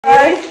यसो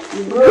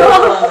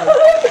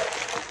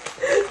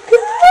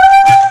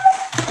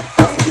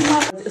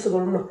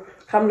गरौँ न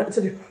खाम न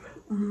यसरी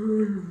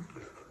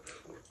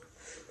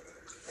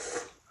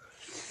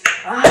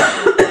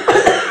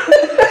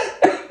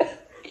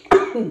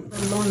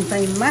लोन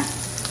टाइममा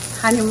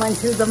खाने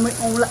मान्छे जम्मै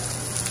औँला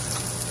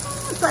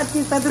साथी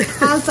साथी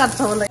खाल चाट्छ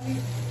होला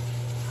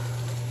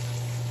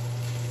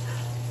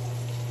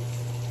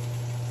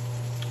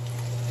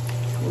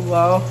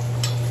वाओ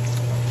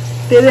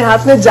तेरे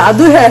हाथ में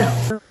जादू है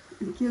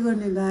के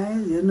गर्ने गाए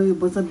हेर्नु यो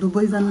बच्चा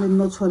दुवैजनाले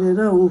नछोडेर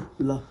ऊ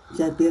ल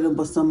च्यातेर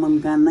बस्छ मन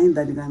कान्नै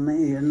दारी कान्नै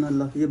हेर्नु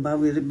ल यो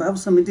बाबु हेरे बाबु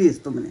समेत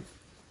यस्तो भने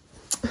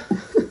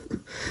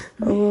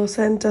अब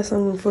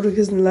सेन्टासँग फोटो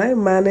खिच्नुलाई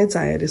मा नै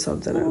चाहियो अरे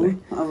सबजनालाई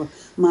अब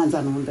मा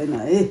जानु हुँदैन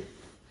है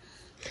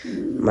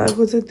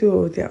माको चाहिँ त्यो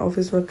त्यहाँ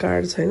अफिसमा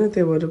कार्ड छैन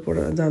त्यही भएर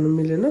जानु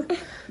मिलेन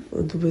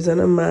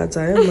दुवैजना मा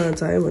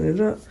चाहियो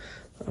भनेर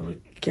अब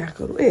क्या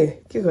गरौँ ए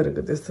के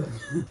गरेको त्यस्तो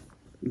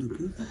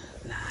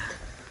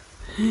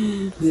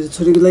मेरो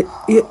छोरीलाई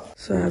यो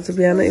सो आज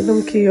बिहान एकदम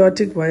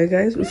क्योटिक भयो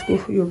गाइस उसको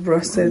यो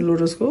ब्रस चाहिँ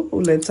लोटसको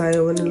उसलाई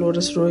चाहियो भने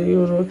लोटस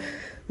रोयो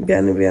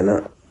बिहान बिहान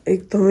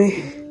एकदमै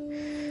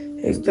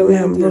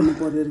हाम्रो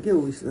परेर के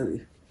हो यसरी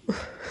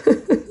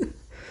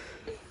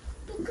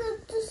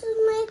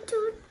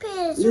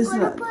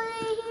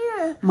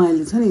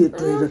मैले छ नि यो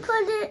टोइलेट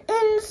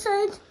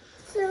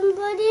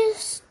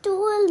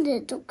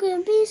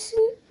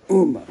ओ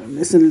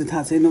मेसनले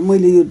थाहा छैन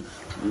मैले यो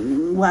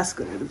वास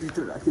गरेर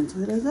भित्र राखिदिन्छु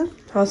है राजा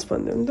हस्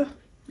भन्दै नि त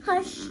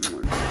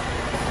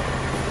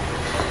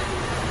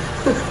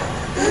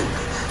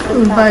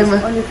बाई मा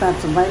अनि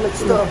तार्छ बाइले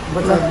यस्तो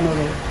बचाउनु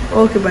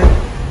okay by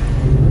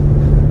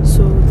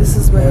so this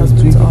is my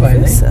husbands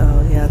office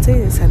यहाँ चाहिँ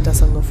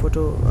सेन्टासँग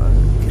फोटो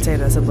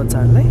खिचाइरहेछ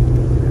बच्चाहरूलाई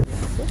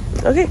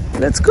ओके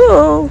लेट्स गो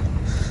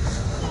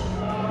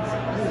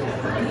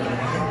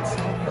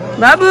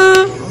बाबु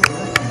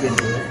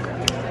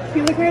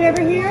You look right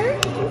over here?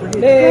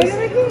 Yes.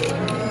 Right over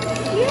here?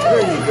 Yeah.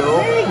 There you go.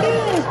 Very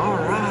good. All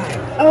right.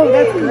 Oh,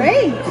 that's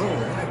great. All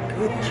right.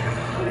 Good job.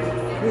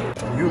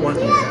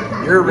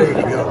 You're ready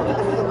to go.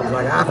 He's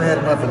like, I've had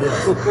enough of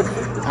this.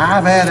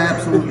 I've had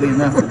absolutely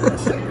enough of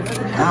this.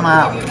 I'm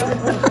out.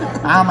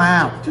 I'm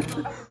out.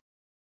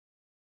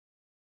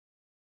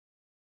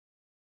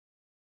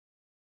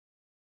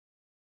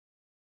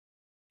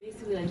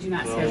 Basically, like, do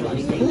not schedule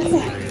anything.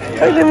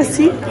 Oh, let me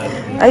see.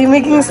 Are you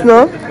making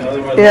snow?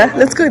 Yeah,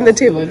 let's go in the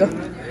table. Go.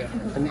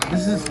 And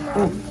this is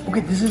okay.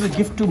 This is a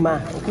gift to Ma.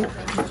 Okay.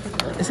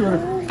 This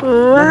one.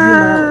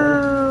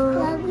 Wow.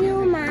 Love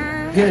you, Ma.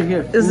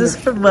 Here. Is this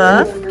for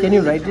Ma? Can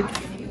you write it?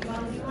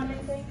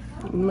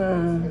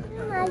 Ma.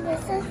 Ma,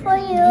 this is for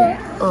you.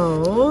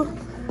 Oh.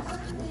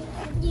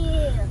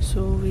 Yeah.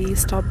 So we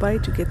stopped by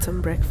to get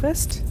some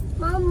breakfast.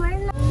 Mom, we're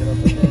not.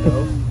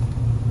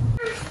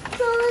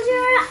 Close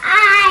your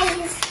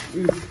eyes.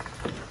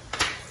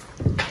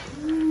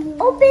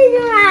 Open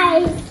your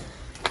eyes.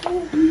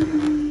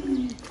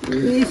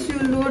 यीशु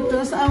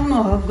lotus आउन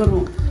हक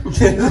गरौँ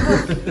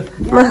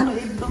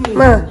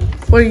Ma,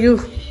 for you.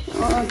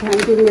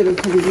 Thank you मेरो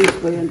छोरी gift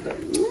भयो नि त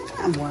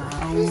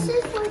wow This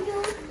is for you.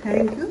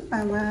 Thank you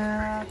बाबा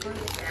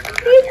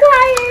Be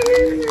quiet.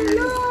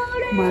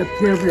 Lord. My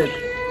favourite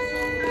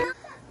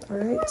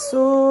Alright,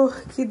 so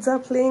kids are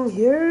playing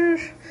here.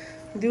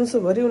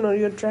 दिउँसोभरि उनीहरू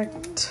यो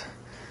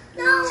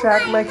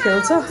ट्र्याकमा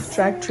खेल्छ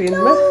ट्र्याक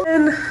ट्रेनमा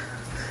एन्ड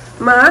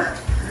मा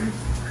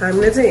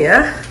हामीले चाहिँ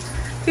यहाँ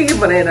के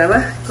बनाइरहला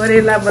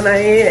करेला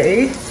बनाए है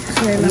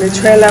हामीले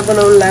छोइला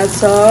बनाउनु लाग्छ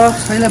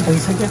छोइला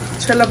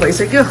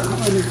भइसक्यो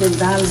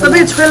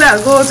सबै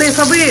छोइलाहरूको चाहिँ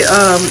सबै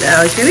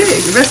के अरे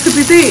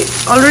रेसिपी चाहिँ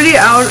अलरेडी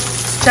आवर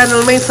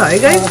च्यानलमै छ है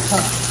गाइस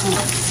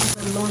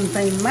लोन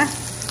टाइममा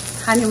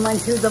खाने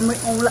मान्छे जम्मै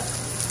औँला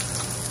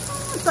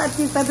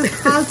साथी साथी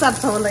खाल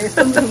चाट्छ होला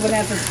यस्तो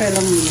बनाएको छ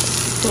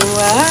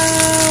वाउ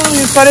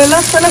यो करेला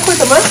छोइला खोइ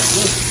त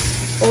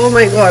ओ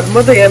माई गड म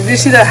त यहाँ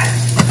बिर्सिरा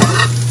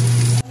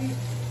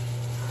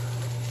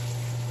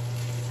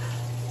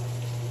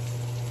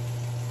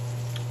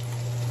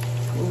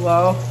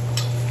वाओ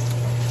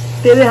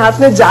तेरे हाथ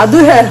में जादू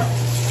है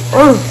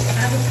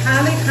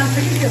खानै खान्छ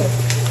कि त्यो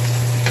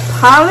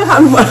खानु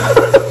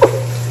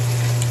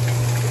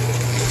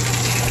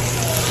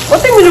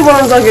कति मिठो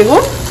बनाउन सकेको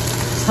छ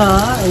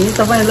है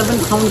तपाईँहरूले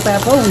पनि खाउनु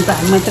पाएको हुन्छ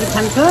हामी मात्रै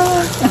खान्छ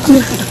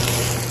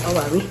अब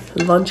हामी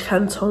लन्च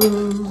खान्छौँ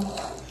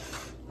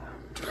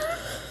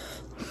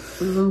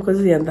नुनको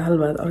चाहिँ यहाँ दाल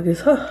भात अर्कै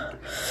छ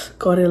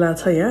करेला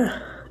छ यहाँ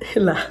ल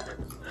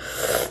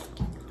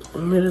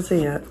मेरो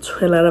चाहिँ यहाँ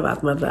छोइला र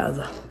भात मात्र आज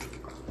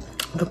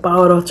द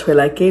पावर अफ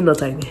छोइला केही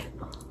नचाहिने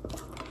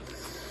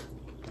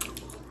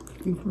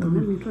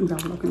मिठो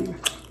दाल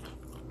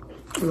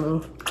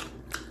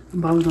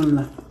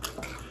बाबुजनलाई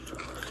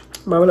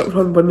बाबालाई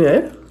उठाउनु पर्ने है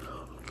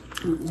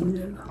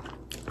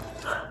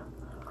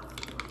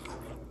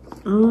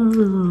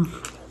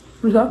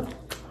मिठो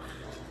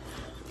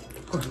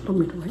कस्तो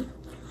मिठो है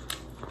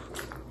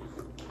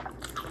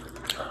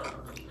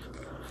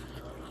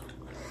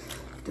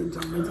त्यो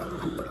जम्मै जानु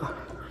पर्ला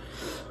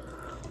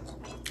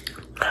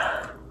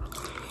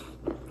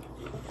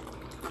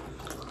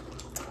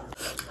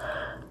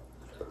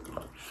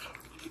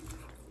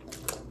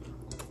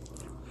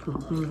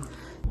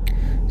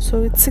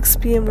So it's 6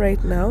 p.m.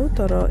 right now.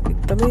 तर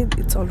एकदमै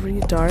it's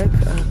already dark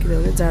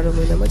किनभने जाडो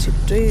महिनामा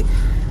छिट्टै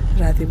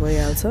राति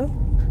भइहाल्छ.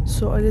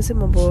 So अहिले चाहिँ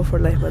म Bower for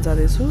Life मा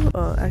जाँदैछु.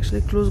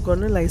 Actually क्लोज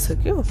गर्न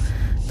लागिसक्यो.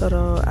 तर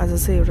आज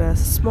चाहिँ एउटा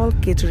स्मल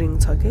केटरिङ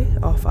छ के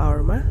of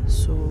आवरमा.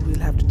 So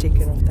we'll have to take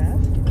care of that.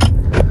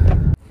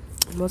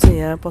 म चाहिँ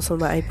यहाँ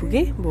पसलमा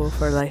आइपुगेँ Bower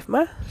for Life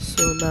मा.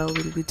 So now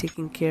we'll be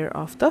taking care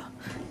of the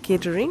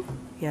catering.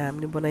 यहाँ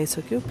हामीले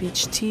बनाइसक्यो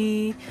peach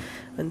tea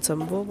and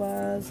some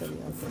bobas and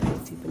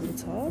tea पनि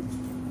छ.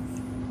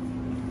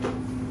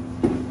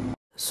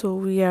 So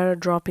we are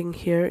dropping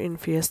here in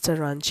Fiesta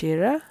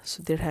Ranchera.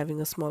 So they're having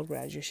a small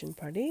graduation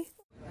party.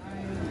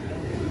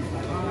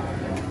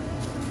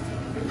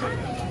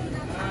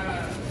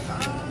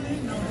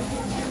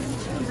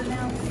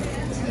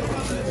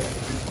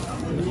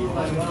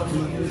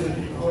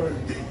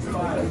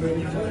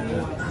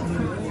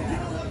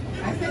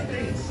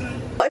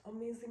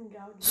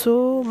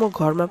 So म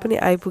घरमा पनि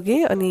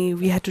आइपुगेँ अनि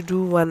we had to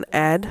do one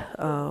ad,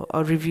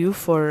 a review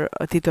for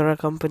a Titora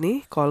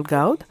company called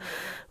Gaud.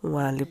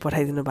 उहाँले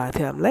पठाइदिनु भएको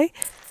थियो हामीलाई.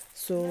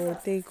 So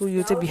त्यहीको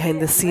यो चाहिँ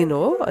behind the scene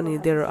हो अनि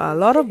there are a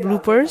lot of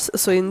bloopers,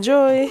 so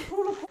enjoy.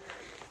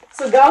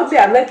 So गाउडले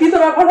हामीलाई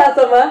तितोरा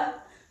पठाएको मा.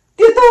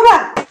 तितौरा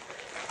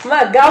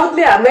मा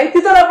गाउडले हामीलाई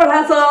तितोरा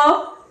पठाएको.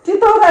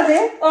 तितौराले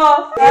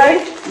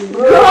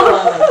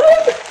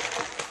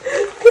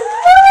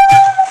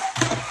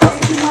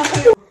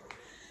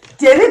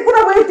धेरै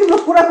कुरा भयो तिम्रो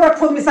कुरा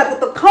ठोमिसाको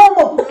त खाऊ म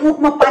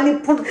मुखमा पानी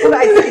फुट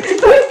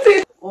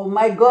आइसक्यो. Oh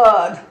my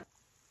god.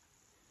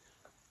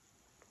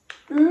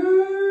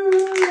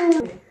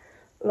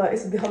 ल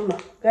यसो देखाउँ न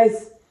guys.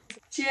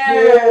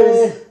 Cheers.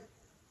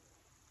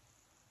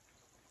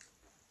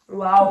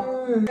 Wow.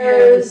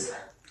 Cheers.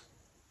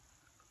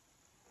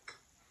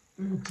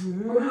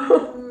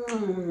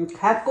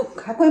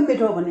 खाएकै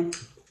मिठो भने.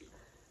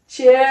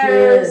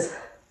 Cheers.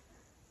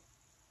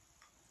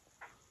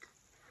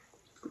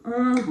 Oh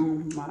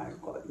my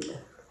god.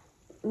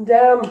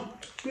 Damn.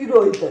 Piro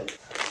is it?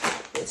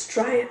 Let's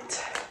try it.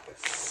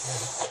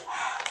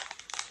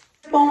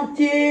 Bon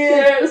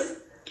Cheers.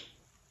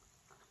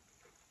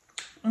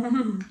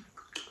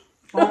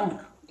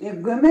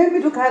 एकदमै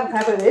मिठो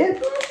खाएको है.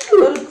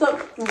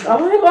 Oh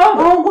my god.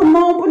 गाउँको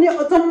नाउँ पनि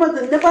अचम्म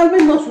नेपालमै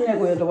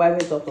नसुनेको एउटा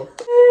वाइफाई चतो.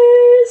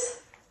 Cheers.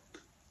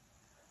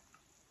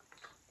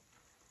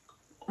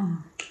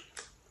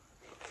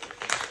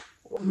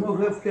 म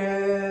फ्रेस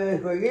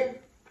भयो.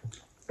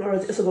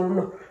 Alright, यसो गरौँ न.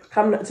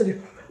 खाम न यसरी.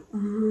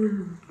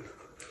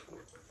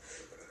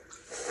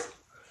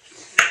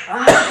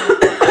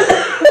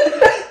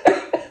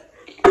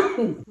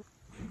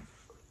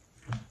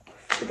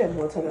 Kita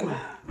mau cara.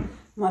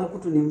 Malu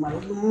kutu ni malu.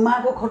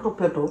 Mago khoto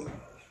peto.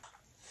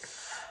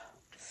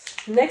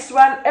 Next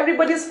one,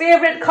 everybody's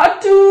favorite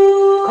khattu.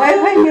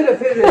 Khai मेरो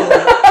favorite.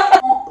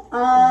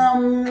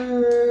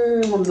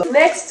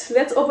 Next,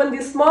 let's open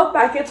these small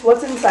packets.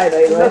 What's inside?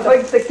 I know.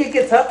 Like the kick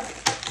it up.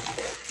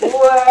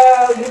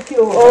 Wow,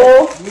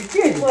 oh,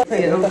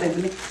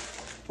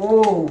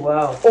 oh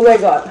wow. Oh my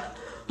god.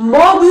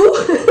 Madu.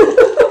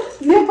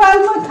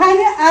 नेपालमा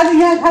खाने आज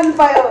यहाँ खान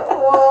पायो.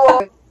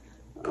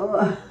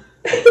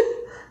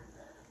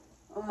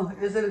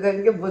 यसरी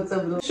गर्ने के बच्चा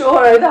bro. Show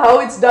her how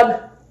it's done.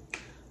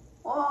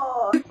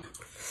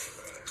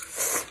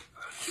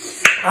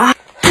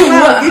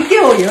 के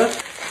हो यो?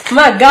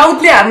 मा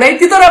गाउँले हामीलाई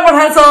तितौरा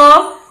पठाएको छ.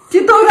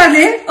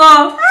 तितौराले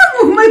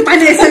मुखमै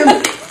पानी आइसक्यो.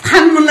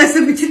 खान मन लाग्छ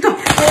छिटो.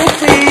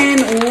 ओपन.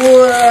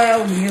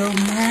 यो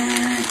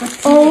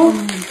Oh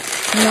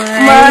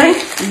my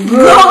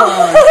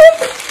god.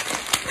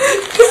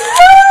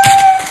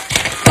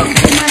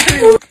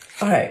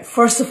 Alright,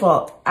 first of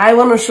all, I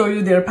want to show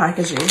you their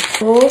packaging.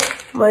 Oh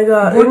my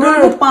god.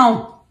 बोतलको पाउ.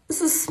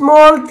 This is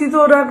small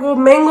titorako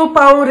mango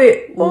paure.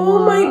 Oh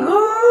my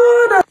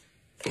god.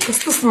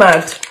 Kasto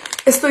smart.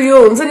 Esto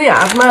yo huncha ni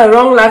हातमा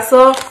रङ लाग्छ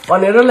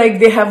भनेर like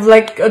they have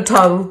like a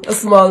tongue, a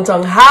small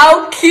tongue.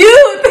 How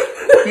cute.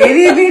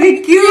 Very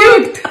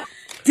cute.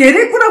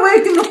 धेरै कुरा भयो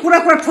तिम्रो कुरा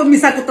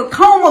ठोमिसाको त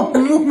खाऊ म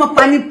मुखमा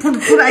पानी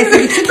फुट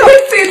आइसक्यो.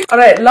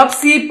 Alright,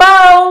 lopsi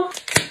pao.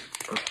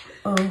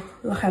 Oh,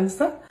 ल खानुस्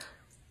त.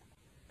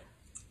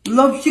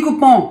 लप्सीको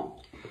पाउ.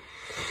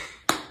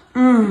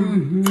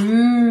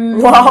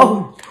 Wow.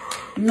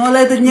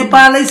 नलाई त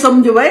नेपालै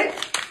सम्झ्यो भाइ.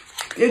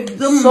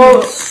 एकदम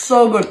so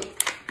good.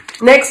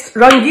 Next,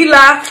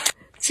 rangila.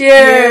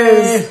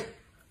 Cheers.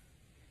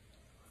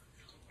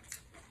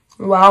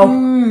 Wow.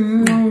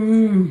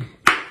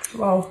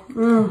 Wow.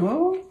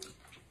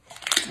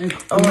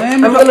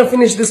 I'm gonna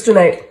finish this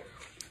tonight.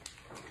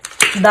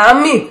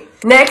 Dami.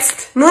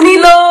 Next,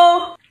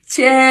 Nunilo.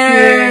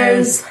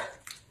 Cheers.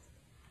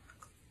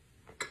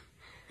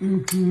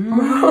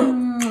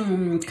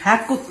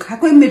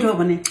 खाएकै मिठो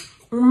भने.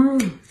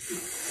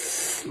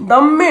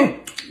 Dummy.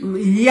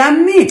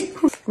 Yummy.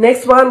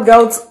 Next one,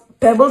 Gaut's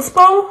Pebbles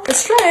Pong.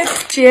 Let's try it.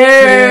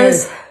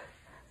 Cheers.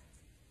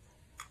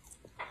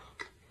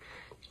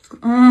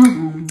 Oh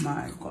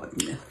my god.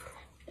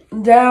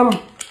 Damn.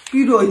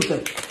 Piro is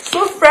it?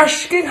 So fresh.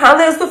 Can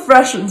खाने यस्तो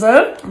fresh हुन्छ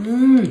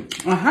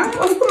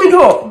कस्तो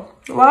मिठो.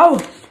 Wow.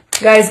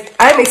 Guys,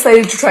 I'm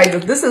excited to try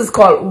this. This is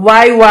called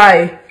YY.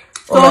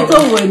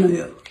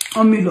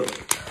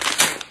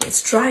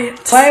 Let's try it.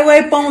 YY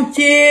पाउँ.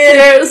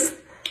 Cheers.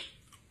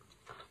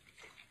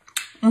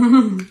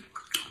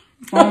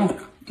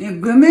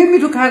 एकदमै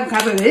मिठो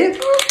खाएको है.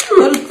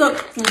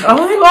 Oh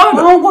my god.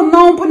 पाउँको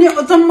नाउँ पनि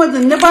अचम्म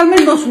नेपालमै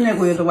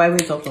नसुनेको यो त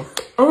YY चौचौ.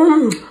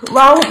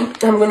 Wow.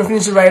 I'm gonna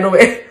finish it right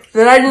away.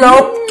 Right now.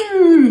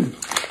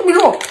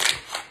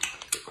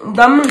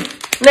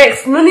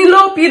 Next,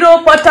 Nunilo Piro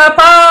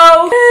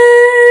Patapao.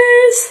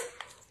 Yes.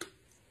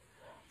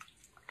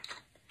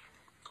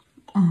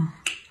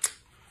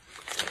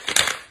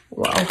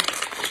 Wow.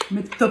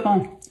 मिठो पाउँ.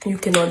 You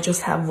cannot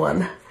just have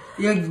one.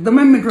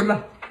 एकदमै मिठो ल.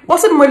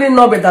 Wasn't मैले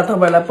नभेट्दा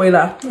तपाईलाई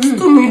पहिला.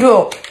 Too मिठो.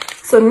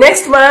 So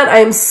next one, I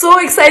am so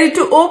excited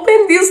to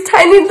open these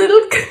tiny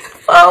little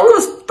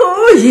pounds.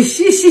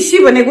 Shishi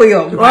भनेको यो.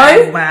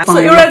 Right? So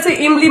एउटा चाहिँ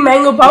इमली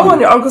mango पाउ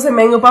अनि अर्को चाहिँ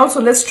mango पाउ. So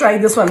let's try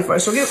this one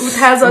first. Okay, it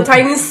has a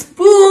tiny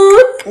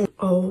spoon.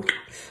 Oh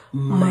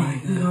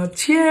my god!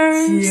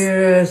 Cheers.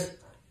 Cheers.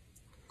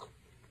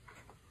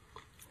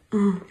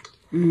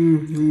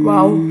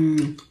 Wow.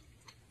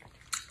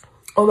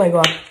 Oh my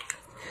god.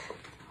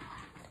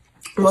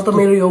 म त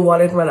मेरो यो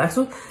वालेटमा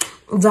राख्छु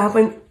जहाँ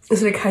पनि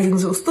यसरी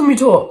खाइदिन्छु कस्तो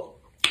मिठो.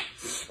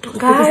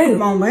 Guys,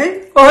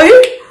 है.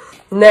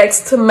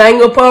 Next,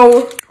 mango paw.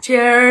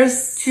 Cheers.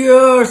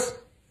 Cheers.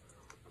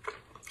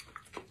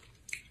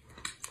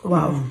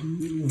 Wow.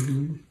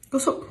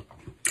 कस्तो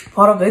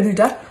फरक है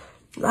दुईटा.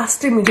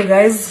 लास्टै मिठो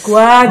guys.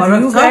 Glad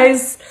you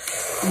guys.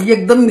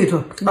 एकदम मिठो.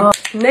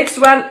 Next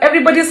one,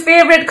 everybody's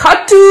favorite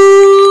khattu.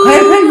 खै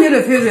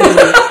मेरो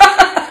फेभरेट.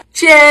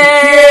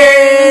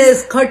 Cheers.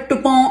 खट्टु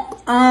पाउँ.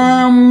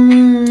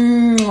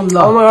 ल.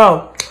 Oh my god.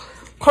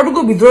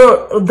 खट्टुको भित्र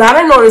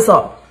दानै नरहेछ.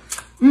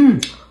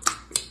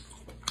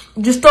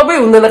 डिस्टर्बै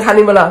हुँदैन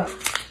खाने बेला.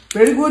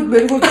 Very good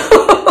very good.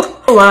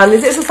 उहाँले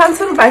चाहिँ यसो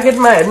सानो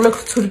प्याकेटमा हेर्न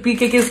छुर्पी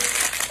के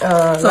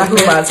राख्नु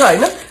भएको छ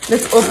हैन.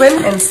 लेट्स ओपन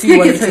एन्ड सी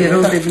के छ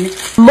हेरौ दे पनि.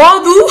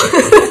 मधु.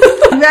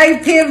 My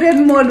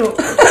favorite Madhu.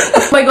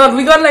 Oh my god,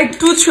 we got like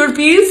 2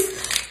 छुर्पीज.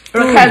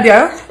 रखा दिया.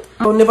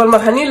 नेपालमा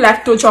खानी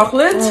ल्याक्टो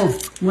चकलेट.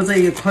 म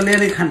चाहिँ यो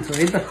खोलेरै खान्छु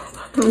है त.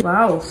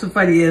 वाउ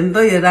सुपारी हेर्नु त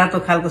यो रातो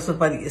खालको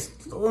सुपारी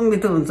यस्तो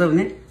मिठो हुन्छ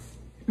भने.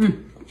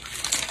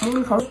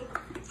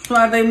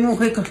 स्वादै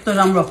मुखै कस्तो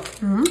राम्रो.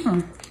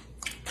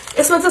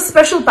 यसमा चाहिँ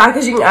स्पेशल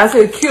प्याकेजिङ आछ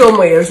के हो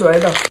म हेर्छु है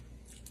त.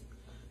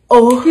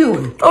 Oh, के हो?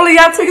 तपाईलाई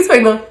याद छ कि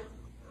छैन?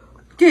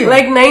 के?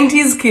 Like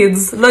 90s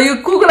kids. ल यो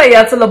कुकुरलाई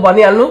याद छ ल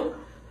भनिहाल्नु.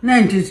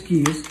 90s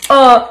kids.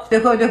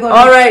 देखो.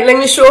 Alright, let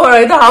me show her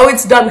है त how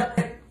it's done.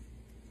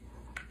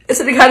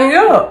 यसरी खाने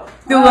हो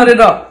त्यो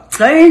गरेर.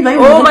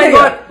 Oh my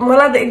god,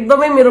 मलाई त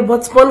एकदमै मेरो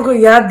बचपनको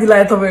याद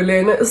दिलायो तपाईहरुले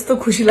हैन. यस्तो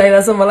खुसी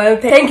लागिरहेछ मलाई.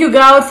 Thank you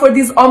God for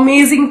this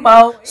amazing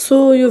paw.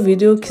 So यो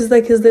भिडियो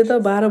खिच्दै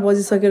त 12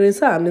 बजिसक्यो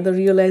रहेछ. हामीले त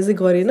रियलाइजै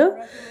गरेन.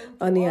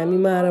 अनि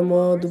हामीमा आएर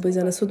म दुबै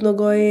जना सुत्न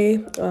गए.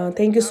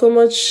 Thank you so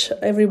much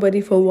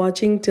everybody for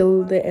watching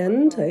till the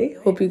end. I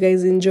hope you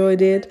guys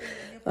enjoyed it.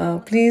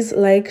 Please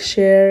like,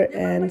 share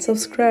and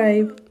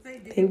subscribe.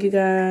 Thank you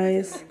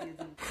guys.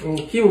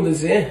 के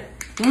हुँदैछ ए?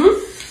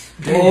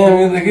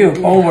 यो त के हो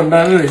पाउ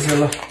भण्डारै रहेछ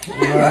ल.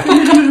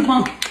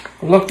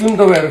 लक्ष्मी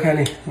तपाईहरु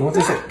खाने. म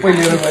चाहिँ सबै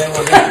लिएर गए म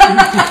चाहिँ.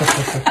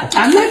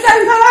 हामीलाई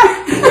चाहिन्छ ल.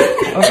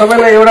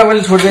 तपाईलाई एउटा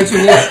मैले छोड्दै छु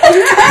नि.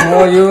 म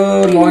यो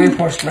लगे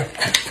फर्स्टमा.